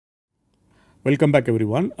Welcome back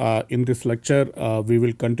everyone. In this lecture, we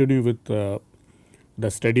will continue with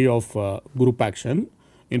the study of group action.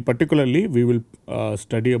 In particularly, we will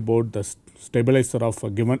study about the stabilizer of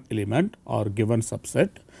a given element or given subset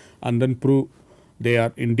and then prove they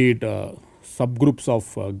are indeed subgroups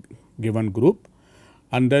of given group,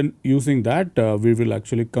 and then using that we will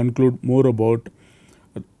actually conclude more about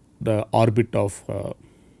the orbit of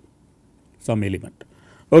some element.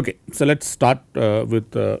 Okay, so let's start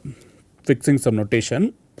with fixing some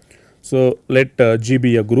notation. So let G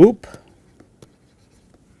be a group.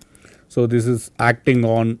 So this is acting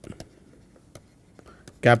on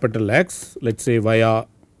capital X, let's say via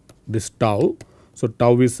this tau. So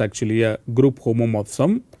tau is actually a group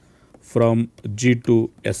homomorphism from G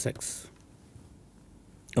to Sx.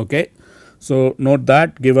 Okay. So note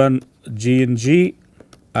that given G in G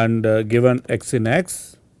and given X in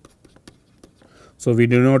X, so we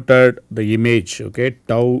denoted the image, okay,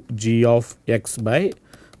 tau G of X by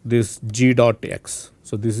this G dot X.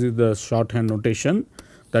 So this is the shorthand notation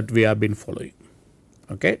that we have been following.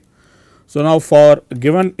 Okay. So now for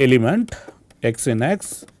given element X in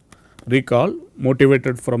X, recall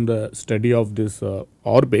motivated from the study of this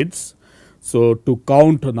orbits. So to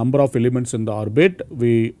count number of elements in the orbit,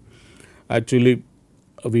 we actually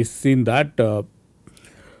seen that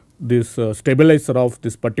this stabilizer of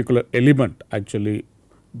this particular element actually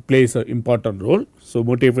plays an important role. So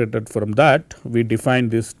motivated from that, we define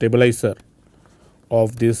this stabilizer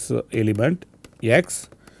of this element X,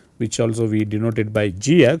 which also we denoted by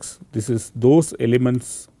Gx. This is those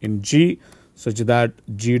elements in G such that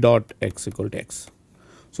G dot X equal to X.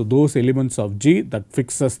 So those elements of G that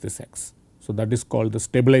fixes this X. So that is called the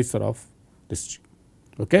stabilizer of this G.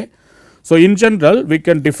 Okay. So in general, we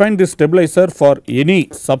can define this stabilizer for any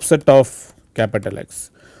subset of capital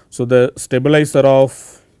X. So the stabilizer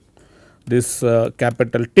of this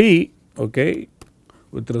capital T, okay,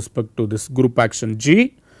 with respect to this group action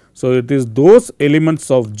G. So it is those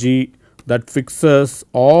elements of G that fixes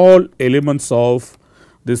all elements of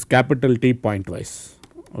this capital T pointwise.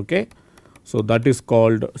 Okay. So that is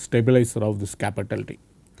called stabilizer of this capital T.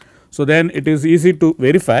 So then it is easy to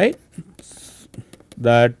verify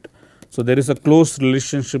that. So there is a close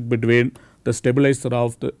relationship between the stabilizer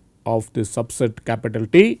of the subset capital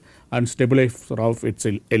T and stabilizer of its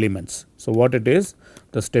elements. So what it is?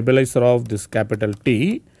 The stabilizer of this capital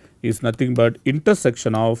T is nothing but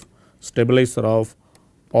intersection of stabilizer of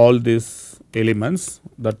all these elements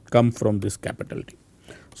that come from this capital T.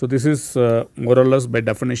 So this is more or less by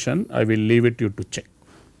definition. I will leave it you to check.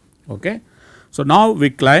 Okay. So now we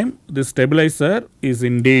claim this stabilizer is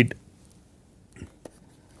indeed.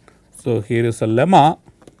 So here is a lemma.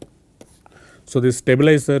 So this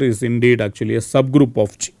stabilizer is indeed actually a subgroup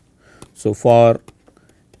of G. So for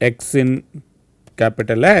X in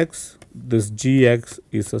capital X, this Gx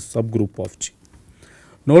is a subgroup of G.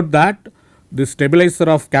 Note that the stabilizer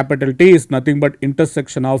of capital T is nothing but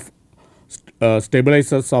intersection of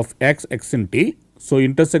stabilizers of X, X in T. So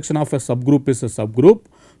intersection of a subgroup is a subgroup.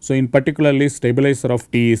 So in particularly stabilizer of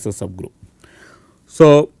T is a subgroup.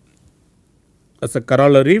 So as a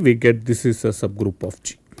corollary, we get this is a subgroup of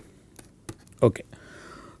G. Okay.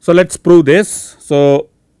 So let's prove this. So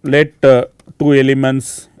let two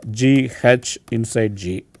elements G H inside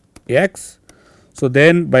G X. So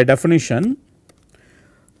then by definition,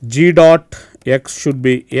 G dot X should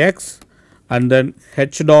be X and then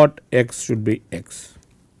H dot X should be X.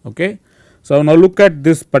 Okay. So now look at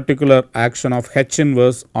this particular action of H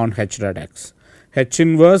inverse on H dot X. H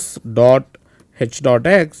inverse dot H dot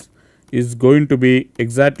X is going to be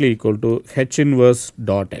exactly equal to H inverse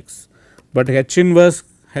dot X. But H inverse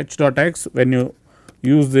H dot X, when you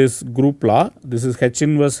use this group law, this is H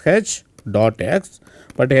inverse H dot X,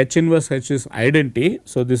 but H inverse H is identity.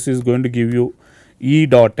 So this is going to give you E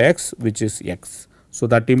dot X, which is X. So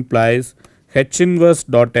that implies H inverse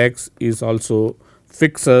dot X is also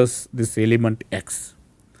fixes this element X.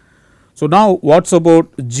 So now what's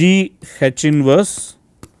about G H inverse?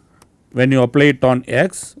 When you apply it on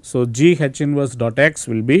X, so G H inverse dot X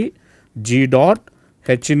will be G dot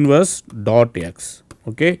H inverse dot X.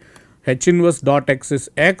 Okay. H inverse dot X is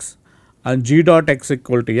X and G dot X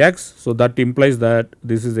equal to X. So that implies that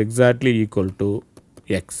this is exactly equal to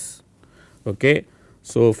X. Okay.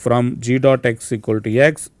 So from G dot X equal to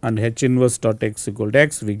X and H inverse dot X equal to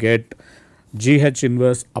X, we get G H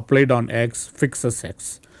inverse applied on X fixes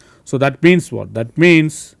X. So that means what? That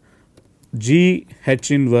means G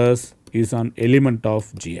H inverse is an element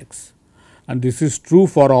of Gx, and this is true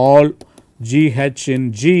for all Gh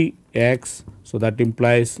in Gx. So that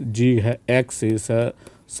implies Gx is a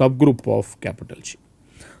subgroup of capital G.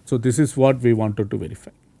 So this is what we wanted to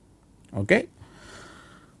verify. Okay.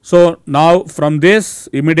 So, now from this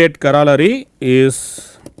immediate corollary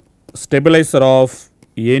is stabilizer of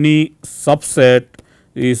any subset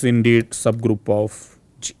is indeed subgroup of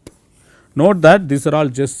G. Note that these are all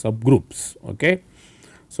just subgroups. Okay.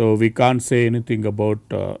 So, we can't say anything about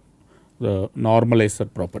the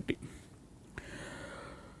normalizer property.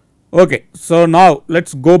 Okay. So, now let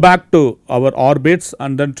us go back to our orbits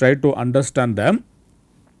and then try to understand them.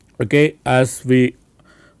 Okay. As we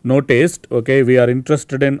noticed, okay, we are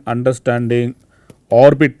interested in understanding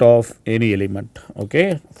orbit of any element,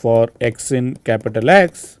 okay, for x in capital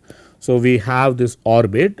X. So, we have this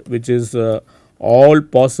orbit which is all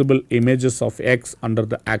possible images of x under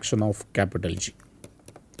the action of capital G.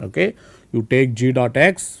 Okay. You take G dot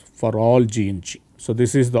x for all G in G. So,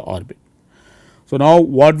 this is the orbit. So, now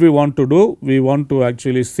what we want to do? We want to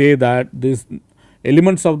actually say that these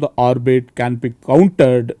elements of the orbit can be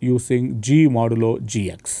counted using G modulo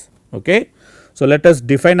Gx. Okay. So, let us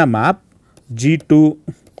define a map G to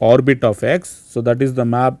orbit of x. So, that is the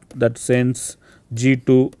map that sends G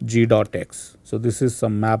to G dot x. So, this is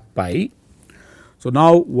some map pi. So,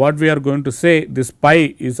 now what we are going to say, this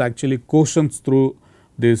pi is actually quotients through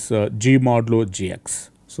this G modulo Gx.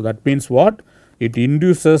 So, that means what? It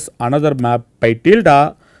induces another map pi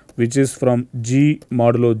tilde which is from G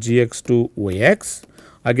modulo Gx to Yx.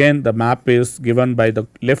 Again the map is given by the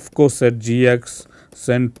left coset Gx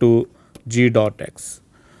sent to G dot x.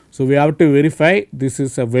 So, we have to verify this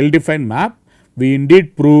is a well defined map. We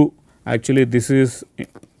indeed prove actually this is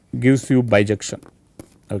gives you bijection.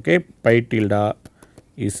 Okay. Pi tilde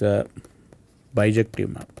is a bijective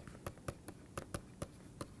map.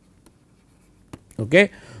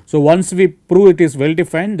 Okay. So, once we prove it is well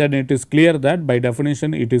defined, then it is clear that by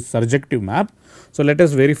definition it is surjective map. So, let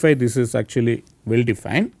us verify this is actually well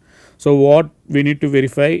defined. So, what we need to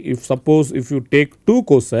verify, if suppose if you take two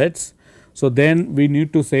cosets, so then we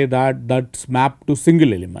need to say that that's mapped to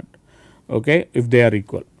single element, okay, if they are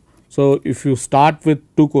equal. So, if you start with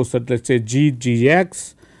two cosets, let us say G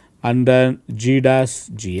Gx and then G dash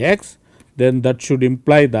Gx, then that should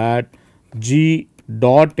imply that G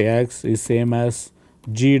dot x is same as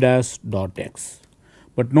G dash dot x.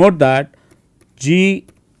 But note that G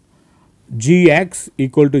Gx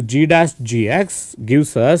equal to G dash Gx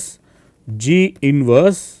gives us G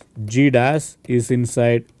inverse G dash is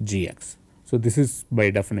inside Gx. So, this is by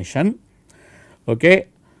definition. Okay.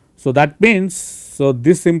 So, that means, so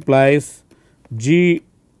this implies G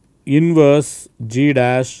inverse G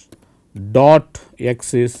dash dot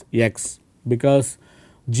x is x, because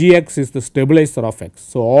Gx is the stabilizer of x.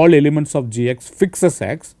 So, all elements of Gx fixes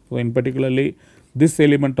x. So, in particularly this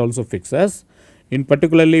element also fixes. In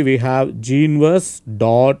particularly we have G inverse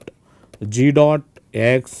dot G dot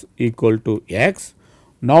x equal to x.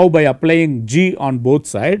 Now, by applying G on both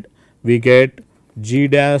sides, we get G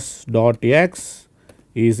dash dot x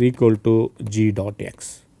is equal to G dot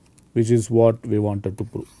x, which is what we wanted to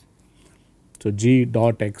prove. So, G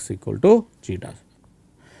dot x equal to G dash.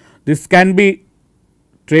 This can be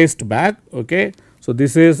traced back. Okay. So,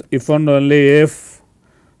 this is if and only if,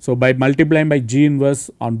 so by multiplying by G inverse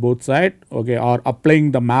on both sides, okay, or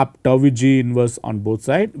applying the map tau G inverse on both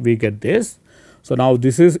sides, we get this. So, now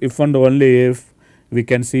this is if and only if we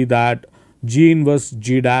can see that G inverse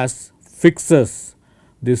G dash fixes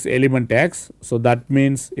this element x. So, that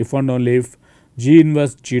means if and only if G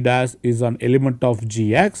inverse G dash is an element of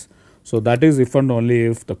Gx. So, that is if and only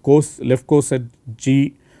if the left coset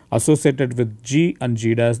G associated with G and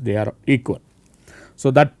G dash they are equal.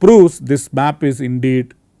 So, that proves this map is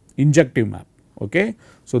indeed injective map. Okay.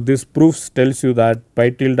 So, this proofs tells you that pi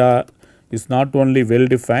tilde is not only well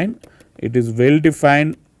defined, it is well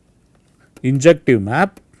defined injective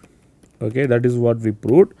map. Okay. That is what we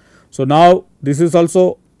proved. So, now this is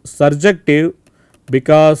also surjective,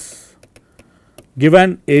 because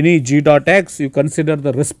given any G dot x, you consider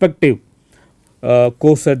the respective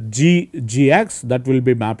coset G Gx that will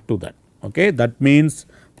be mapped to that. Okay. That means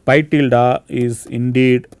pi tilde is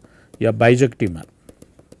indeed a bijective map.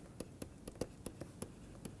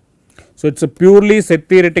 So, it is a purely set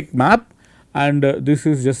theoretic map, and this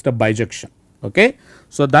is just a bijection. Okay.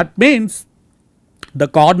 So, that means the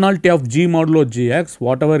cardinality of G modulo Gx,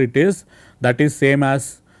 whatever it is, that is same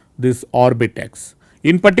as this orbit x.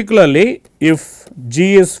 In particularly, if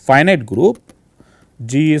G is finite group,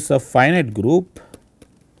 G is a finite group,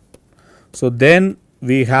 so then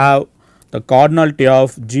we have the cardinality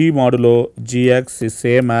of G modulo Gx is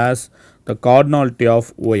same as the cardinality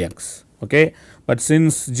of Ox. Okay. But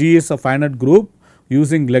since G is a finite group,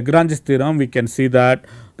 using Lagrange's theorem, we can see that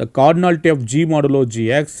the cardinality of G modulo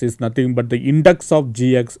Gx is nothing but the index of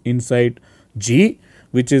Gx inside G,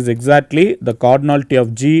 which is exactly the cardinality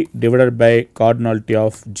of G divided by cardinality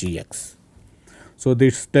of Gx. So,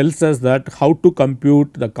 this tells us that how to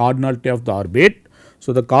compute the cardinality of the orbit.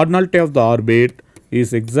 So, the cardinality of the orbit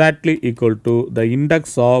is exactly equal to the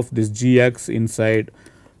index of this Gx inside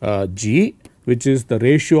G, which is the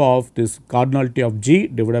ratio of this cardinality of G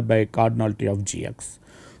divided by cardinality of Gx.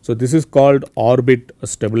 So, this is called orbit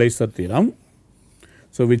stabilizer theorem.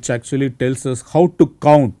 So, which actually tells us how to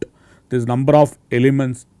count this number of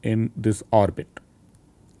elements in this orbit.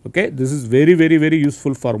 Okay. This is very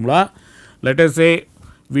useful formula. Let us say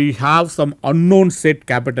we have some unknown set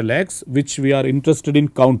capital X which we are interested in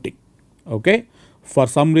counting. Okay. For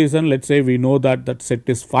some reason, let us say we know that that set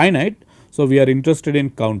is finite. So, we are interested in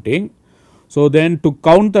counting. So, then to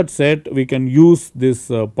count that set we can use this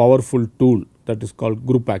powerful tool that is called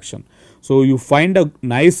group action. So, you find a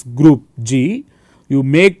nice group G, you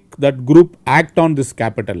make that group act on this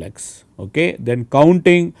capital X. Okay. Then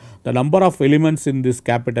counting the number of elements in this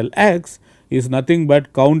capital X is nothing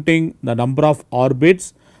but counting the number of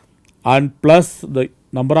orbits and plus the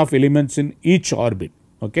number of elements in each orbit.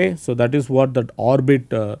 Okay. So, that is what that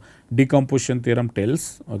orbit decomposition theorem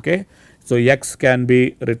tells. Okay. So, X can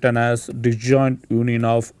be written as disjoint union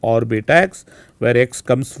of orbit X, where X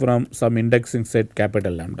comes from some indexing set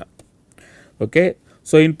capital lambda. Okay.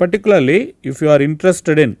 So, in particularly if you are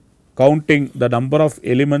interested in counting the number of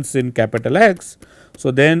elements in capital X, so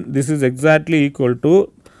then this is exactly equal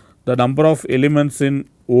to the number of elements in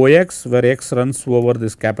OX, where X runs over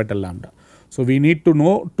this capital lambda. So, we need to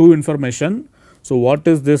know two information. So, what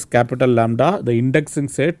is this capital lambda? The indexing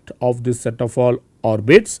set of this set of all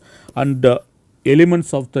orbits and the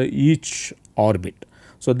elements of the each orbit.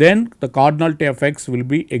 So, then the cardinality of X will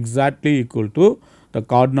be exactly equal to the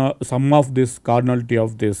cardinal sum of this cardinality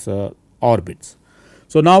of this orbits.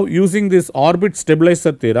 So, now using this orbit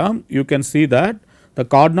stabilizer theorem, you can see that the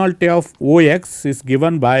cardinality of OX is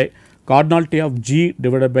given by cardinality of G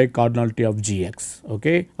divided by cardinality of Gx,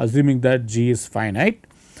 okay, assuming that G is finite.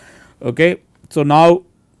 Okay. So, now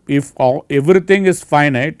if everything is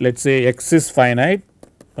finite, let us say X is finite,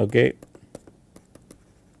 okay,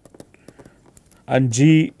 and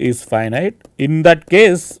G is finite, in that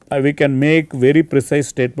case we can make very precise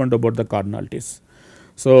statement about the cardinalities.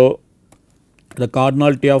 So, the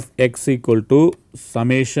cardinality of X equal to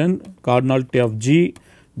summation cardinality of G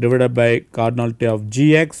divided by cardinality of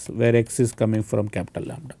Gx, where X is coming from capital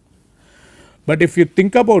lambda. But if you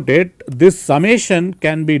think about it, this summation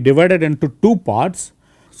can be divided into two parts.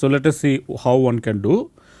 So, let us see how one can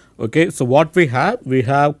do. Okay. So, what we have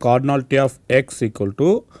cardinality of X equal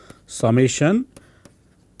to summation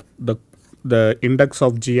the index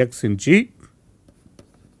of Gx in G,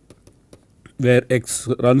 where X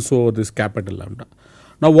runs over this capital lambda.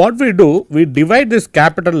 Now, what we do, we divide this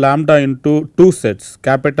capital lambda into two sets,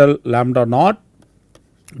 capital lambda naught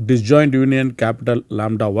disjoint union capital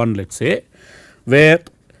lambda 1, let us say, where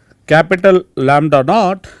capital lambda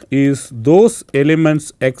naught is those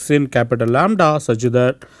elements X in capital lambda such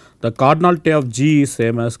that the cardinality of G is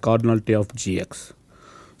same as cardinality of Gx.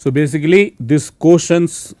 So, basically this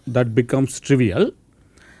quotients that becomes trivial.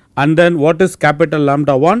 And then what is capital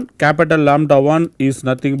lambda 1? Capital lambda 1 is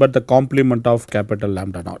nothing but the complement of capital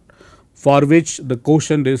lambda naught, for which the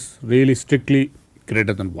quotient is really strictly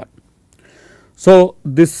greater than 1. So,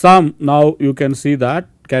 this sum now you can see that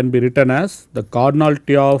can be written as the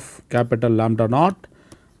cardinality of capital lambda naught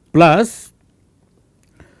plus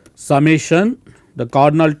summation the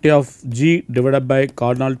cardinality of G divided by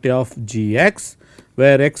cardinality of Gx,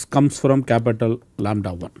 where X comes from capital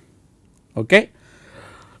lambda 1. Okay.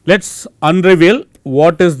 Let us unreveal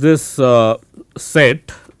what is this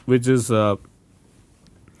set, which is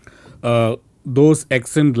those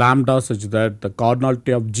X in lambda such that the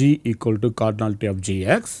cardinality of G equal to cardinality of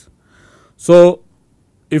Gx. So,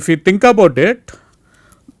 if you think about it,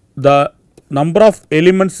 the number of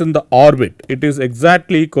elements in the orbit, it is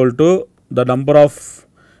exactly equal to the number of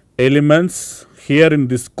elements here in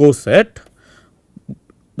this coset,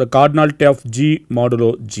 the cardinality of G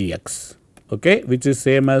modulo Gx, okay, which is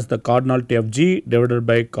same as the cardinality of G divided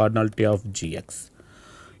by cardinality of Gx.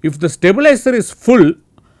 If the stabilizer is full,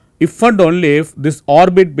 if and only if this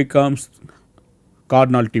orbit becomes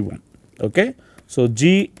cardinality 1. Okay. So,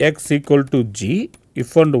 Gx equal to G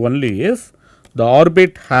if and only if the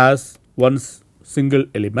orbit has one single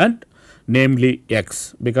element, namely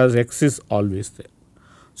X, because X is always there.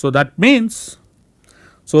 So, that means,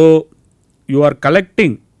 so you are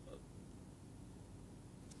collecting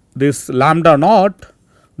this lambda naught,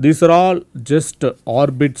 these are all just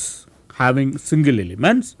orbits having single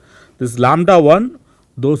elements. This lambda 1,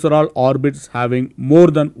 those are all orbits having more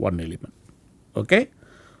than one element. Okay.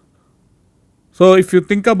 So, if you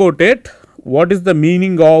think about it, what is the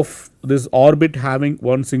meaning of this orbit having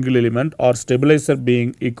one single element or stabilizer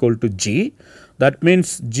being equal to G? That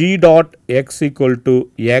means G dot x equal to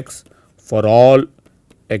x for all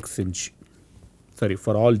x in G, sorry,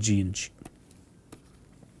 for all G in G.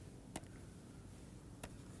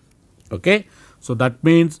 Okay. So, that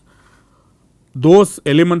means those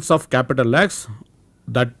elements of capital X,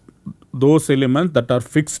 that those elements that are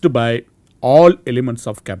fixed by all elements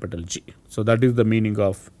of capital G. So, that is the meaning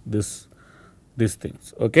of these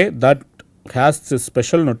things. Okay. That has this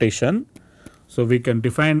special notation. So, we can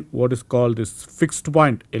define what is called this fixed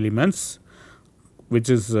point elements, which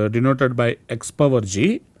is denoted by x power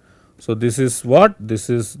G. So, this is what? This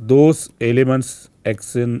is those elements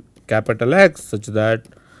x in capital X such that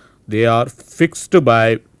they are fixed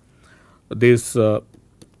by these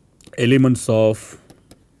elements of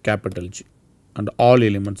capital G and all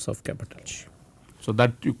elements of capital G. So,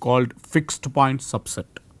 that you called fixed point subset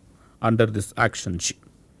under this action G.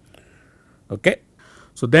 Okay.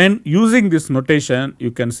 So, then using this notation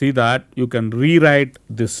you can see that you can rewrite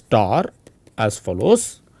this star as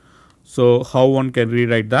follows. So, how one can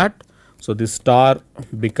rewrite that? So, this star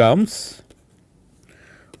becomes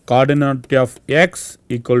cardinality of x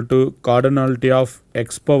equal to cardinality of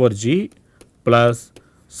x power G plus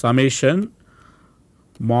summation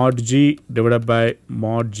mod G divided by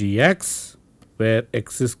mod Gx, where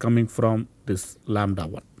x is coming from this lambda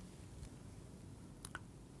 1.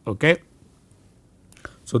 Okay.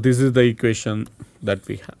 So, this is the equation that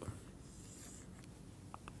we have.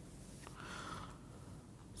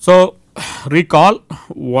 So, recall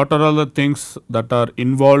what are all the things that are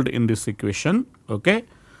involved in this equation. Okay.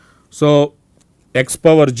 So, x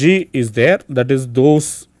power G is there, that is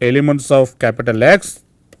those elements of capital X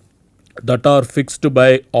that are fixed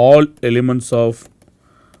by all elements of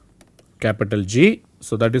capital G.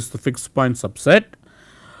 So, that is the fixed point subset.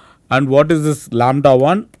 And what is this lambda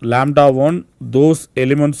 1? Lambda 1, those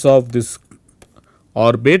elements of this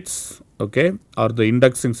orbits, okay, or the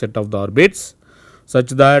indexing set of the orbits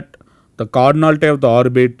such that the cardinality of the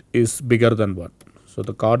orbit is bigger than 1. So,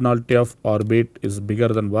 the cardinality of orbit is bigger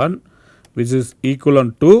than 1, which is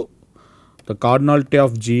equivalent to the cardinality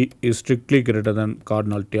of G is strictly greater than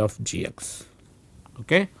cardinality of Gx.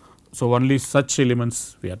 Okay. So, only such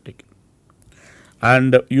elements we are taking,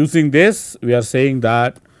 and using this we are saying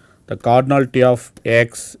that the cardinality of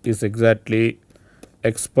x is exactly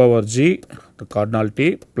x power G, the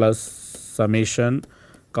cardinality plus summation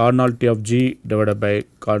cardinality of G divided by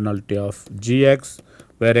cardinality of Gx,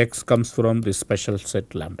 where x comes from the special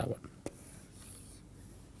set lambda 1.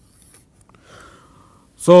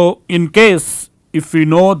 So, in case if we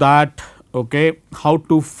know that, okay, how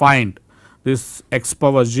to find this x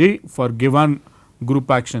power G for given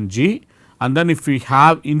group action G, and then if we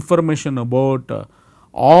have information about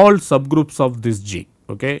all subgroups of this G,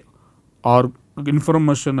 okay, or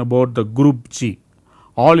information about the group G,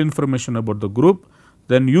 all information about the group,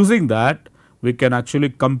 then using that we can actually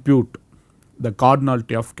compute the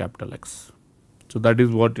cardinality of capital X. So, that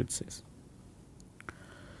is what it says.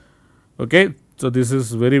 Okay. So, this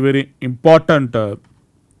is very important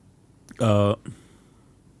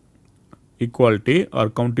equality or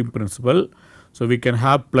counting principle. So, we can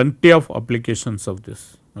have plenty of applications of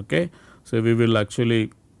this. Okay. So, we will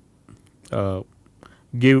actually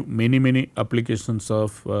give many applications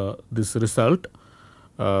of this result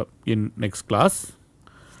in next class.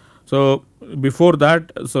 So, before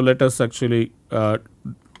that, so let us actually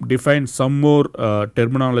define some more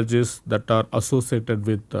terminologies that are associated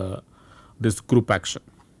with this group action.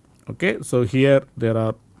 Okay. So, here there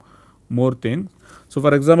are more things. So,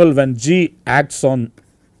 for example, when G acts on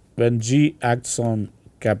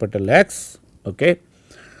capital X, okay,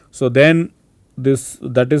 so then this,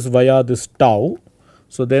 that is via this tau.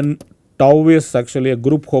 So, then tau is actually a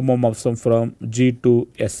group homomorphism from G to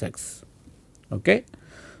Sx. Okay.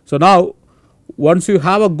 So, now once you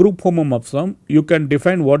have a group homomorphism, you can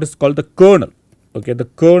define what is called the kernel, okay, the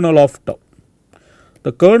kernel of tau.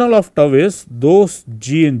 The kernel of tau is those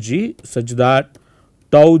G in G such that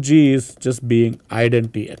tau G is just being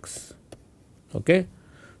identity X. Okay.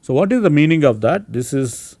 So, what is the meaning of that? This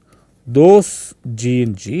is those G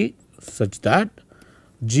in G such that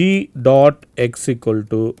G dot X equal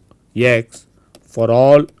to X for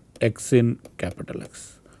all X in capital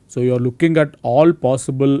X. So, you are looking at all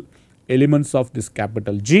possible elements of this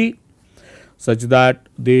capital G such that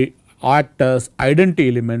they act as identity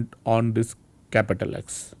element on this capital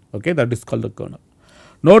X. Okay, that is called the kernel.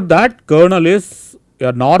 Note that kernel is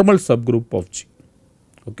a normal subgroup of G.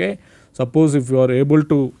 Okay. Suppose if you are able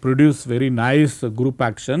to produce very nice group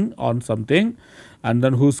action on something and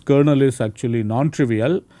then whose kernel is actually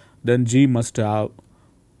non-trivial, then G must have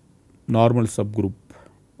normal subgroup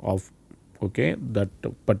of that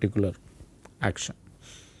particular action.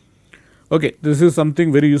 Okay, this is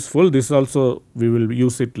something very useful. This also we will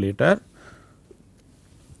use it later.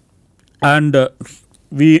 And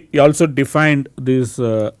we also defined these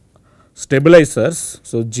stabilizers.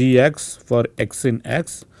 So, Gx for x in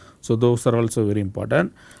x. So, those are also very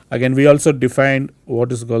important. Again, we also defined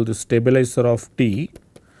what is called the stabilizer of T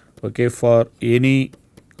for any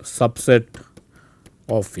subset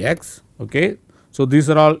of x. So, these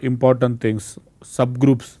are all important things,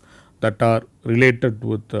 subgroups that are related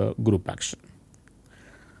with group action.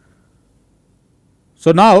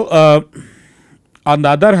 So, now on the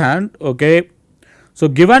other hand, so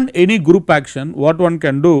given any group action, what one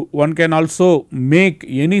can do, one can also make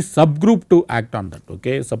any subgroup to act on that.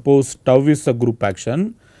 Suppose tau is a group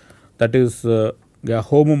action, that is a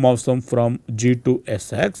homomorphism from G to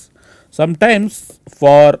Sx. Sometimes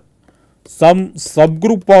for some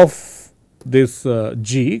subgroup of this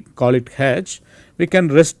G, call it H, we can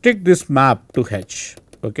restrict this map to H.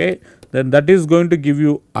 Then that is going to give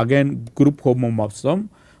you again group homomorphism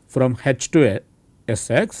from H to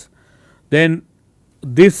Sx. Then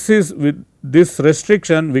this is with this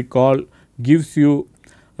restriction we call gives you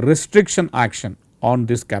restriction action on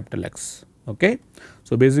this capital X.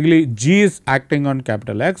 So, basically G is acting on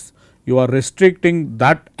capital X, you are restricting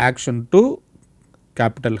that action to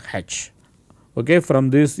capital H. From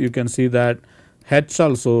this you can see that H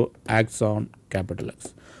also acts on capital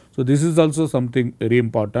X. So, this is also something very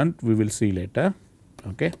important, we will see later.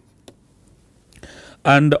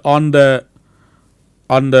 And on the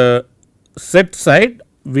set side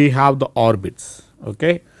we have the orbits.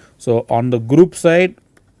 So, on the group side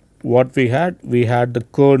what we had the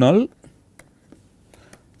kernel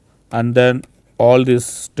and then all these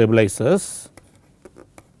stabilizers.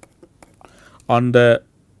 On the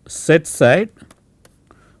set side,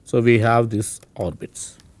 so we have these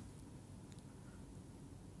orbits.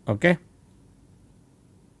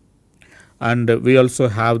 And we also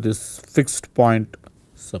have this fixed point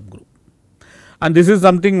subgroup. And this is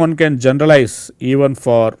something one can generalize even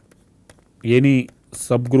for any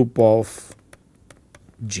subgroup of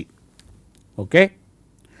G.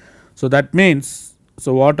 So, that means,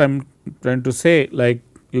 so what I am trying to say, like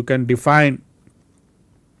you can define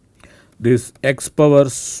this x power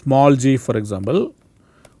small g for example.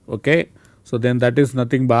 So, then that is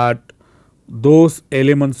nothing but those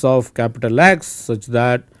elements of capital X such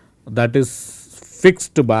that that is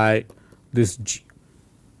fixed by this G.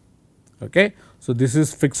 So, this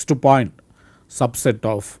is fixed point subset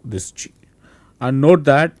of this G, and note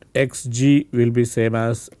that x G will be same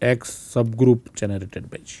as x subgroup generated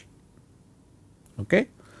by G.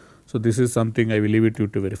 So, this is something I will leave it to you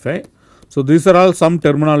to verify. So, these are all some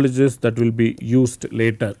terminologies that will be used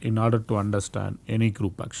later in order to understand any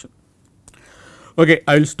group action. I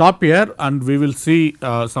will stop here and we will see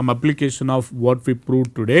some application of what we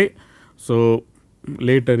proved today. So,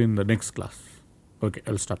 later in the next class. I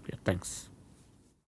will stop here. Thanks.